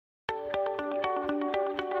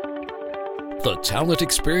the Talent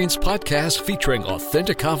Experience podcast featuring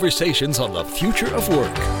authentic conversations on the future of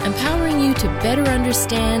work. Empowering you to better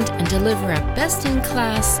understand and deliver a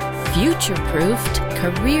best-in-class, future-proofed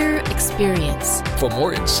career experience. For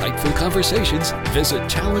more insightful conversations, visit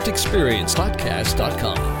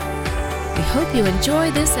talentexperiencepodcast.com. We hope you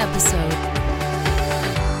enjoy this episode.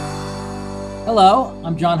 Hello,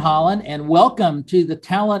 I'm John Holland, and welcome to the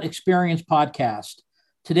Talent Experience podcast.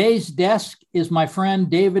 Today's guest is my friend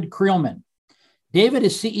David Creelman. David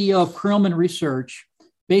is CEO of Creelman Research,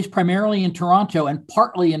 based primarily in Toronto and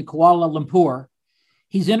partly in Kuala Lumpur.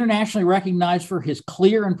 He's internationally recognized for his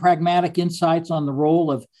clear and pragmatic insights on the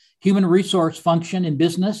role of human resource function in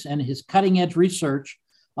business and his cutting-edge research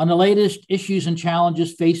on the latest issues and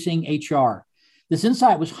challenges facing HR. This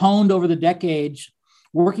insight was honed over the decades,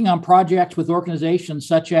 working on projects with organizations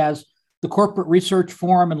such as the Corporate Research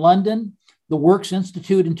Forum in London, the Works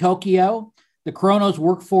Institute in Tokyo, the Kronos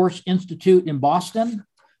Workforce Institute in Boston,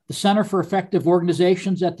 the Center for Effective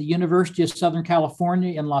Organizations at the University of Southern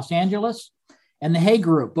California in Los Angeles, and the Hay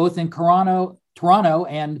Group, both in Toronto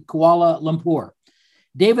and Kuala Lumpur.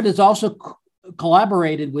 David has also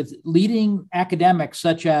collaborated with leading academics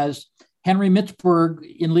such as Henry Mintzberg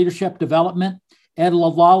in leadership development, Ed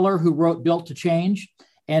Lawler, who wrote Built to Change,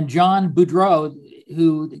 and John Boudreau,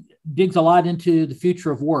 who digs a lot into the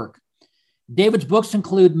future of work. David's books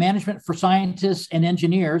include Management for Scientists and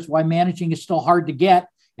Engineers, Why Managing is Still Hard to Get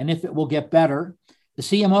and If It Will Get Better, The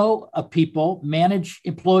CMO of People, Manage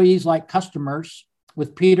Employees Like Customers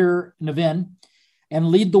with Peter Nevin, and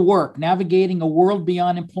Lead the Work, Navigating a World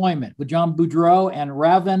Beyond Employment with John Boudreau and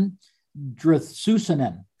Ravan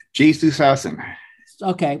Drisusanen. Drisusanen.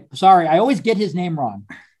 Okay, sorry, I always get his name wrong.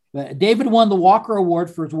 But David won the Walker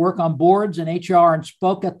Award for his work on boards and HR and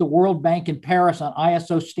spoke at the World Bank in Paris on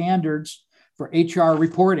ISO standards for HR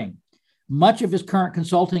reporting. Much of his current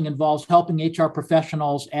consulting involves helping HR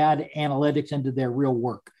professionals add analytics into their real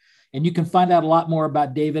work. And you can find out a lot more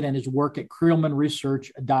about David and his work at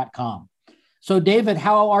creelmanresearch.com. So David,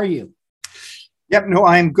 how are you? Yep, no,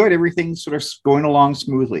 I'm good. Everything's sort of going along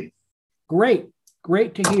smoothly. Great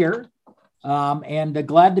to hear. And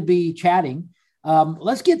glad to be chatting.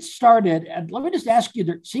 Let's get started. And let me just ask you,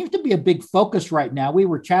 there seems to be a big focus right now. We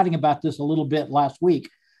were chatting about this a little bit last week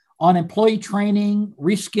on employee training,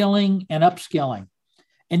 reskilling, and upskilling.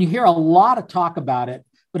 And you hear a lot of talk about it,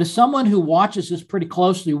 but as someone who watches this pretty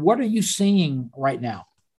closely, what are you seeing right now?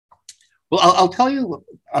 Well, I'll tell you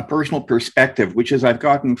a personal perspective, which is I've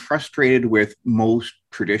gotten frustrated with most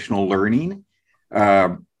traditional learning.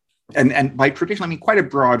 And by traditional, I mean quite a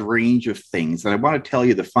broad range of things. And I want to tell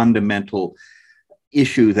you the fundamental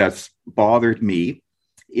issue that's bothered me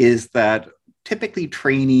is that typically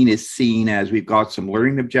training is seen as we've got some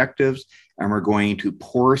learning objectives and we're going to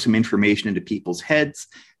pour some information into people's heads,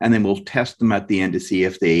 and then we'll test them at the end to see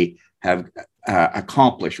if they have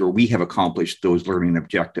accomplished or we have accomplished those learning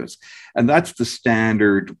objectives. And that's the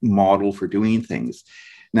standard model for doing things.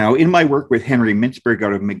 Now, in my work with Henry Mintzberg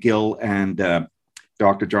out of McGill and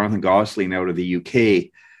Dr. Jonathan Gosling out of the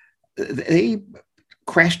UK, they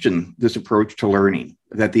question this approach to learning,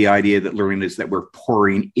 that the idea that learning is that we're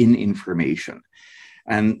pouring in information.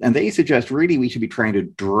 And they suggest really we should be trying to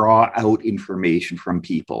draw out information from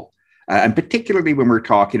people, and particularly when we're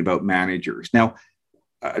talking about managers. Now,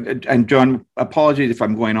 and John, apologies if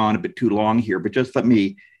I'm going on a bit too long here, but just let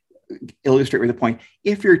me illustrate with a point.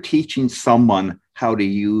 If you're teaching someone how to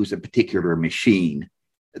use a particular machine,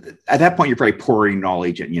 at that point, you're probably pouring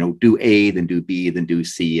knowledge in, do A, then do B, then do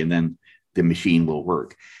C, and then the machine will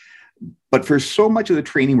work. But for so much of the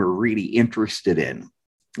training we're really interested in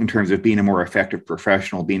terms of being a more effective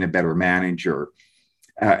professional, being a better manager,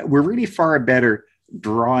 we're really far better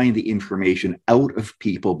drawing the information out of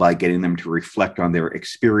people by getting them to reflect on their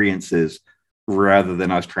experiences rather than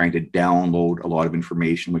us trying to download a lot of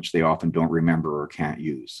information which they often don't remember or can't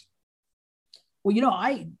use. Well,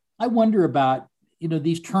 I wonder about,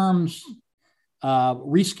 these terms,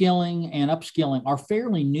 reskilling and upskilling are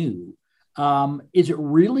fairly new. Is it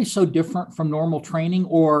really so different from normal training,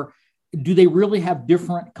 or do they really have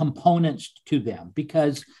different components to them?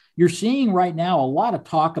 Because you're seeing right now a lot of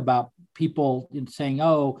talk about people saying,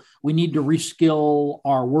 oh, we need to reskill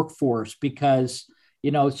our workforce because,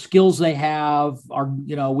 skills they have are,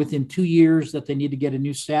 within 2 years that they need to get a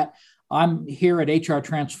new set. I'm here at HR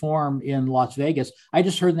Transform in Las Vegas. I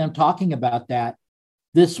just heard them talking about that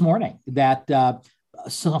this morning, that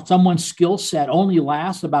someone's skill set only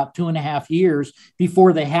lasts about 2.5 years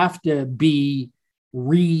before they have to be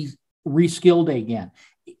reskilled again.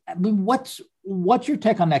 I mean, what's your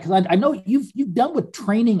take on that? Because I know you've dealt with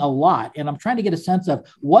training a lot, and I'm trying to get a sense of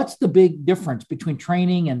what's the big difference between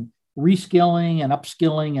training and reskilling and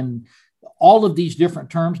upskilling and all of these different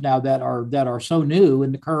terms now that are so new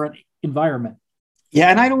in the current environment. Yeah,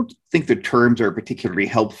 and I don't think the terms are particularly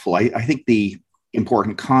helpful. I think the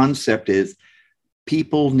important concept is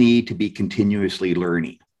people need to be continuously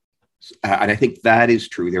learning. And I think that is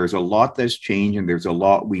true. There's a lot that's changed and there's a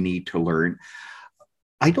lot we need to learn.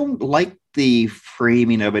 I don't like the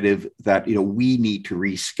framing of it as that, we need to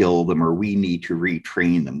reskill them or we need to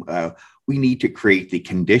retrain them. We need to create the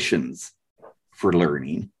conditions for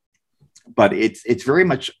learning, but it's very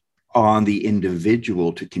much on the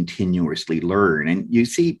individual to continuously learn. And you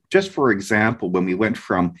see, just for example, when we went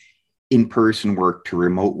from in-person work to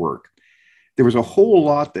remote work, there was a whole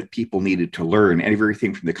lot that people needed to learn,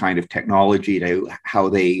 everything from the kind of technology to how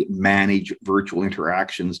they manage virtual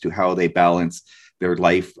interactions to how they balance their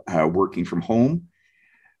life working from home.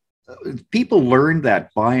 People learned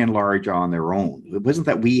that by and large on their own. It wasn't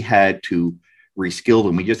that we had to reskill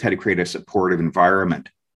them. We just had to create a supportive environment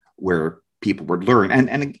where people would learn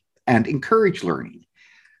and encourage learning.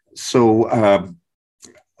 So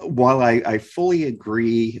while I fully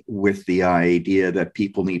agree with the idea that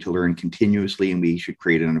people need to learn continuously and we should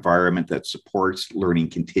create an environment that supports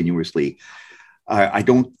learning continuously, I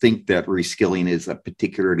don't think that reskilling is a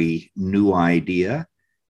particularly new idea.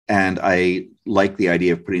 And I like the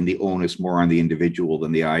idea of putting the onus more on the individual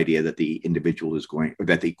than the idea that the individual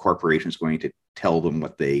that the corporation is going to tell them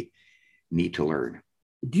what they need to learn.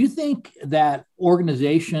 Do you think that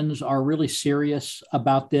organizations are really serious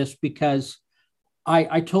about this? Because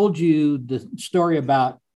I told you the story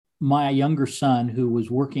about my younger son who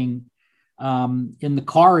was working in the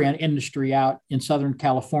car industry out in Southern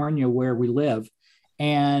California where we live,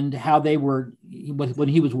 and how they were, when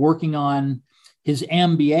he was working on his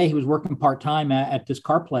MBA, he was working part-time at this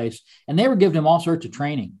car place, and they were giving him all sorts of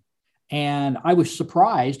training. And I was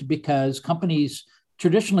surprised because companies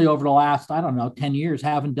traditionally over the last, 10 years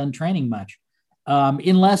haven't done training much,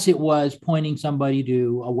 unless it was pointing somebody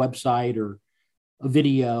to a website or a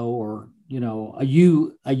video or, a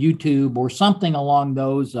YouTube or something along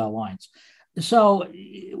those lines. So,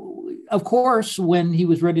 of course, when he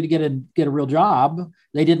was ready to get a real job,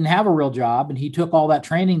 they didn't have a real job. And he took all that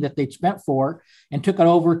training that they'd spent for and took it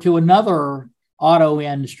over to another auto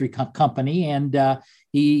industry company. And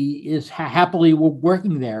he is happily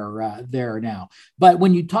working there now. But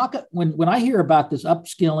when you talk, when I hear about this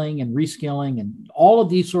upskilling and reskilling and all of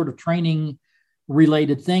these sort of training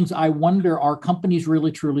related things, I wonder, are companies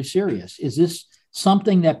really truly serious? Is this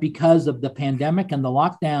something that because of the pandemic and the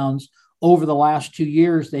lockdowns over the last 2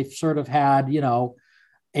 years, they've sort of had,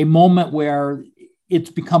 a moment where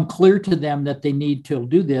it's become clear to them that they need to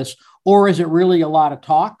do this? Or is it really a lot of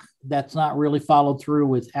talk that's not really followed through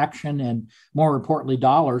with action and, more importantly,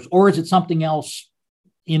 dollars? Or is it something else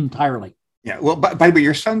entirely? Yeah, well, by the way,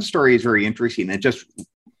 your son's story is very interesting. It just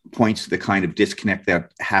points to the kind of disconnect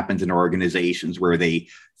that happens in organizations where they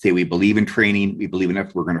say, we believe in training, we believe in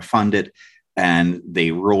it, we're going to fund it, and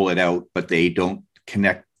they roll it out, but they don't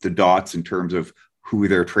connect the dots in terms of who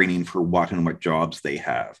they're training for what and what jobs they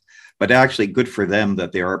have. But actually good for them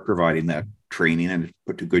that they are providing that training and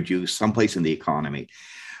put to good use someplace in the economy.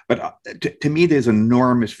 But to me, there's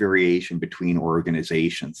enormous variation between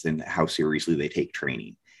organizations and how seriously they take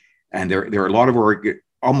training. And there are a lot of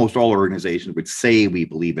almost all organizations would say we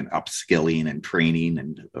believe in upskilling and training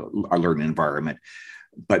and a learning environment,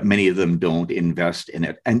 but many of them don't invest in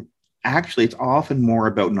it. And actually, it's often more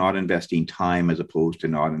about not investing time as opposed to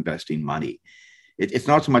not investing money. It's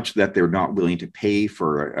not so much that they're not willing to pay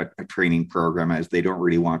for a training program as they don't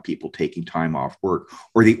really want people taking time off work,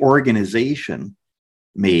 or the organization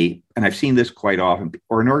may, and I've seen this quite often,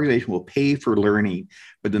 or an organization will pay for learning,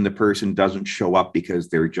 but then the person doesn't show up because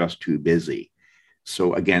they're just too busy.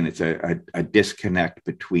 So again, it's a disconnect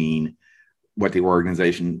between what the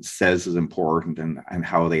organization says is important and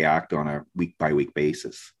how they act on a week-by-week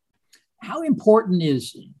basis. How important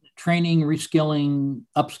is training, reskilling,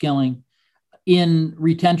 upskilling in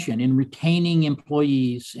retention, in retaining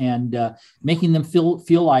employees and making them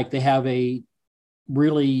feel like they have a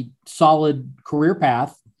really solid career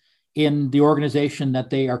path in the organization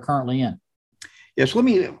that they are currently in? Yes,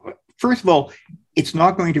 first of all, it's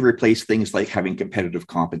not going to replace things like having competitive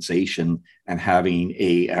compensation and having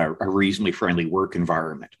a reasonably friendly work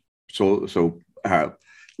environment. So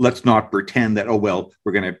let's not pretend that,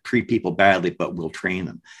 we're going to treat people badly, but we'll train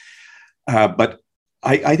them. But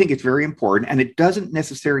I think it's very important, and it doesn't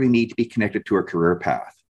necessarily need to be connected to a career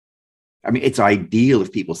path. I mean, it's ideal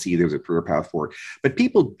if people see there's a career path for it, but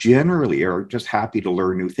people generally are just happy to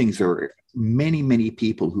learn new things. There are many, many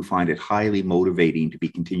people who find it highly motivating to be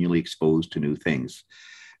continually exposed to new things.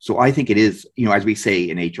 So I think it is, as we say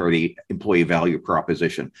in HR, the employee value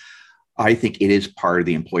proposition. I think it is part of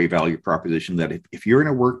the employee value proposition that if you're in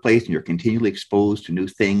a workplace and you're continually exposed to new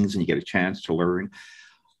things and you get a chance to learn,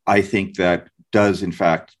 I think that does in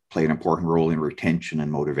fact play an important role in retention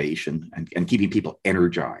and motivation and keeping people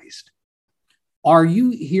energized. Are you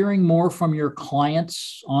hearing more from your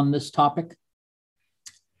clients on this topic?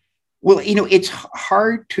 Well, it's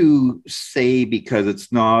hard to say because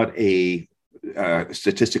it's not a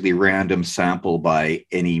statistically random sample by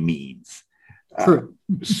any means. True.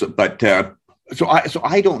 So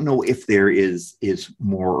I don't know if there is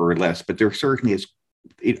more or less, but there certainly is.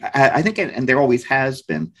 I think, and there always has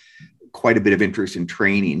been quite a bit of interest in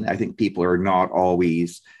training. I think people are not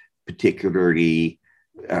always particularly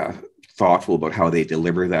thoughtful about how they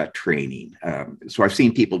deliver that training. So I've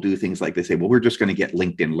seen people do things like they say, well, we're just going to get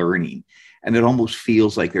LinkedIn Learning. And it almost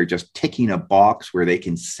feels like they're just ticking a box where they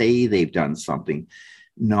can say they've done something,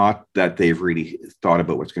 not that they've really thought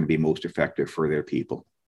about what's going to be most effective for their people.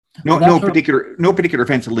 No particular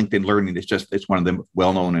offense to LinkedIn Learning. It's one of the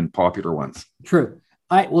well-known and popular ones. True.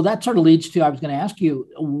 Well, that sort of leads to, I was going to ask you,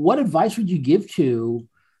 what advice would you give to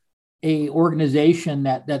a organization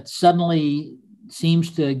that suddenly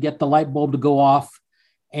seems to get the light bulb to go off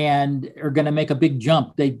and are going to make a big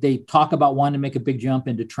jump? They talk about wanting to make a big jump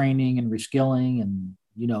into training and reskilling and,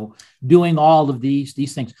 doing all of these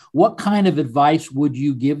things. What kind of advice would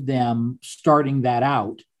you give them starting that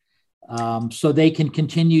out so they can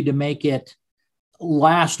continue to make it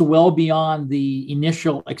last well beyond the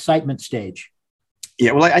initial excitement stage?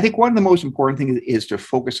 Yeah, well, I think one of the most important things is to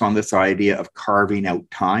focus on this idea of carving out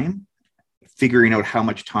time, figuring out how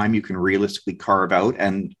much time you can realistically carve out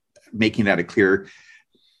and making that a clear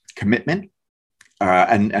commitment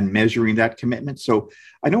and measuring that commitment. So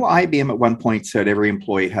I know IBM at one point said every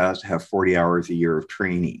employee has to have 40 hours a year of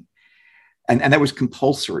training. And that was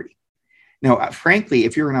compulsory. Now, frankly,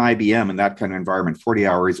 if you're in IBM in that kind of environment, 40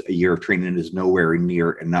 hours a year of training is nowhere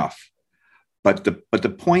near enough. But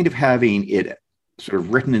the point of having it sort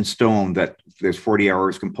of written in stone that there's 40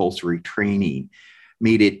 hours compulsory training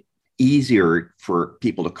made it easier for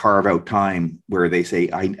people to carve out time where they say,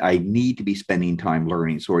 I need to be spending time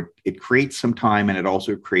learning. So it creates some time, and it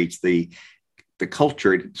also creates the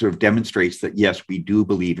culture. It sort of demonstrates that, yes, we do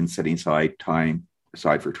believe in setting time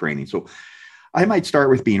aside for training. So I might start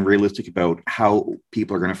with being realistic about how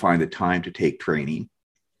people are going to find the time to take training.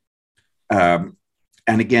 And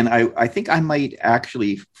again, I think I might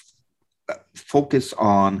actually focus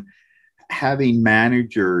on having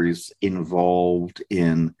managers involved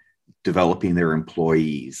in developing their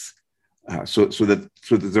employees, so that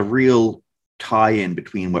there's a real tie-in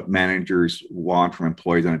between what managers want from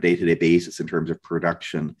employees on a day-to-day basis in terms of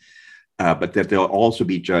production, but that they'll also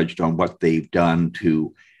be judged on what they've done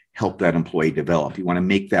to help that employee develop. You want to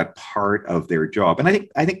make that part of their job, and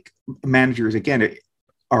I think managers again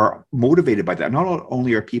are motivated by that. Not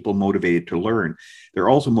only are people motivated to learn, they're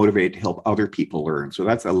also motivated to help other people learn. So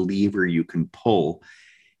that's a lever you can pull,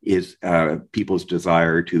 is people's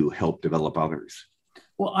desire to help develop others.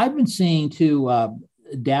 Well, I've been seeing too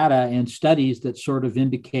data and studies that sort of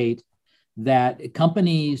indicate that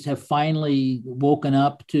companies have finally woken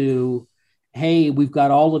up to, hey, we've got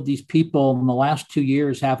all of these people in the last 2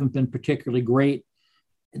 years haven't been particularly great.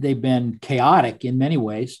 They've been chaotic in many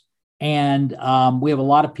ways. And we have a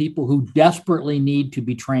lot of people who desperately need to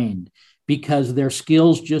be trained because their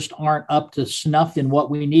skills just aren't up to snuff in what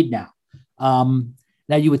we need now.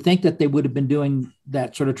 Now, you would think that they would have been doing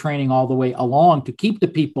that sort of training all the way along to keep the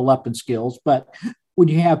people up in skills. But when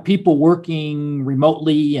you have people working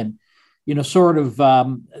remotely and, sort of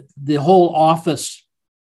the whole office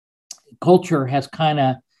culture has kind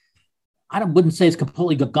of, wouldn't say it's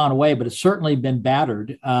completely gone away, but it's certainly been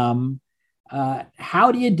battered.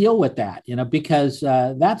 How do you deal with that? Because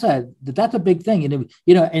that's a big thing.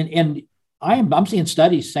 And I'm seeing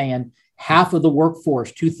studies saying half of the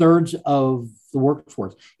workforce, 2/3 of the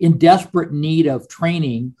workforce in desperate need of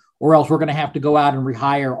training, or else we're going to have to go out and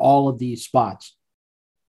rehire all of these spots.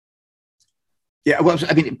 Yeah, well,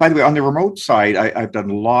 I mean, by the way, on the remote side, I've done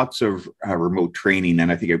lots of remote training,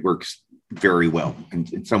 and I think it works very well.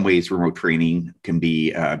 And in some ways, remote training can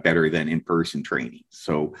be better than in-person training.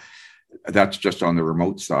 So that's just on the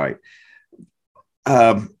remote side.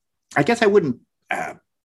 I guess I wouldn't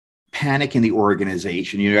panic in the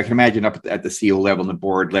organization. I can imagine up at the CEO level and the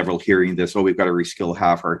board level hearing this, we've got to reskill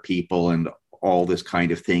half our people, and all this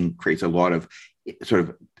kind of thing creates a lot of sort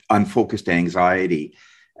of unfocused anxiety.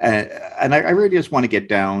 And I really just want to get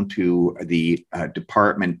down to the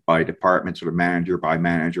department by department, sort of manager by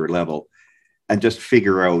manager level, and just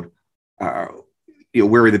figure out,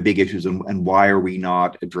 where are the big issues and why are we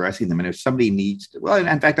not addressing them? And if somebody needs to, well,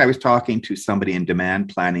 in fact, I was talking to somebody in demand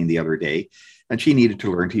planning the other day, and she needed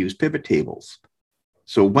to learn to use pivot tables.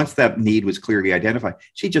 So once that need was clearly identified,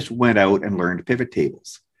 she just went out and learned pivot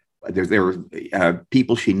tables. There were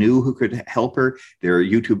people she knew who could help her. There are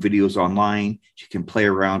YouTube videos online. She can play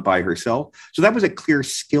around by herself. So that was a clear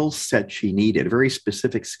skill set she needed, a very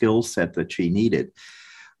specific skill set that she needed.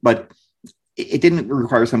 But it didn't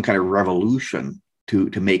require some kind of revolution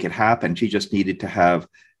to make it happen. She just needed to have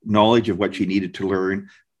knowledge of what she needed to learn,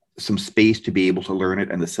 some space to be able to learn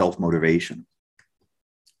it, and the self-motivation.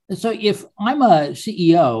 So if I'm a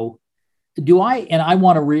CEO, I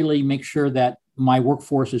want to really make sure that my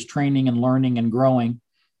workforce is training and learning and growing,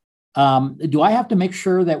 do I have to make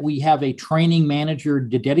sure that we have a training manager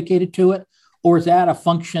dedicated to it? Or is that a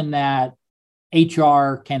function that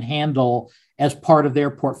HR can handle as part of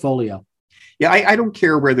their portfolio? Yeah, I don't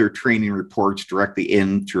care whether training reports directly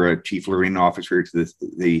in through a chief learning officer to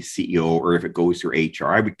the CEO or if it goes through HR.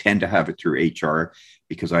 I would tend to have it through HR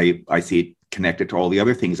because I see it connected to all the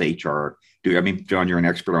other things HR do. I mean, John, you're an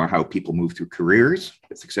expert on how people move through careers,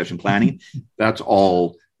 succession planning. That's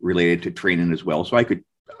all related to training as well. So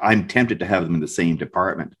I'm tempted to have them in the same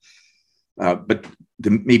department. But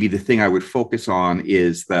maybe the thing I would focus on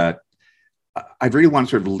is that I really want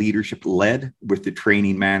sort of leadership led with the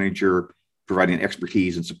training manager providing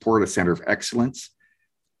expertise and support, a center of excellence.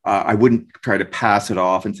 I wouldn't try to pass it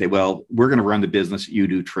off and say, well, we're going to run the business, you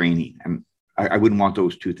do training. And I wouldn't want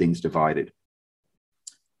those two things divided.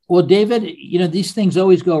 Well, David, these things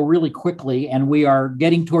always go really quickly, and we are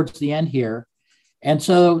getting towards the end here. And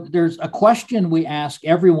so there's a question we ask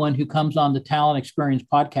everyone who comes on the Talent Experience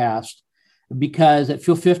podcast, because at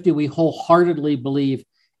Fuel 50, we wholeheartedly believe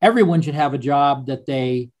everyone should have a job that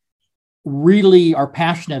they really are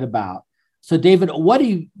passionate about. So, David, what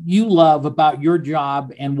do you love about your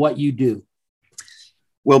job and what you do?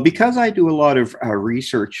 Well, because I do a lot of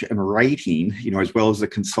research and writing, as well as the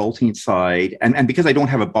consulting side, and because I don't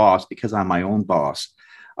have a boss, because I'm my own boss,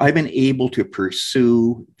 I've been able to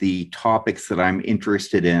pursue the topics that I'm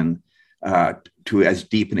interested in to as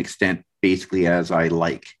deep an extent, basically, as I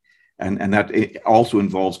like. And that it also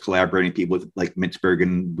involves collaborating people with like Mintzberg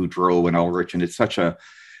and Boudreau and Ulrich. And it's such a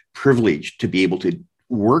privilege to be able to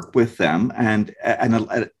work with them. And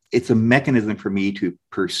it's a mechanism for me to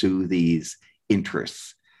pursue these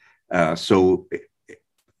interests. So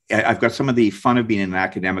I've got some of the fun of being an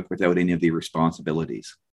academic without any of the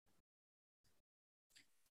responsibilities.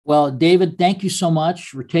 Well, David, thank you so much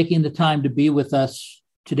for taking the time to be with us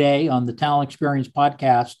today on the Talent Experience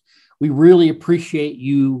podcast. We really appreciate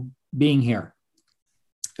you being here.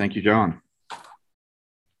 Thank you, John.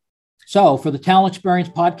 So for the Talent Experience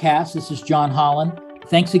podcast, this is John Holland.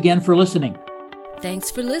 Thanks again for listening. Thanks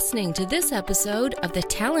for listening to this episode of the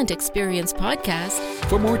Talent Experience podcast.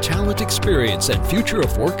 For more talent experience and future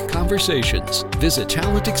of work conversations, visit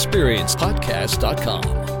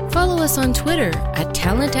talentexperiencepodcast.com. Follow us on Twitter at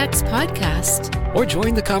TalentXPodcast. Or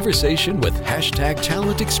join the conversation with hashtag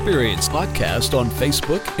Talent Experience Podcast on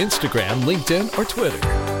Facebook, Instagram, LinkedIn, or Twitter.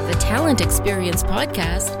 The Talent Experience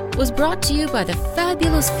podcast was brought to you by the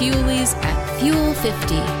fabulous Fuelies at Fuel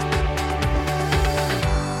 50.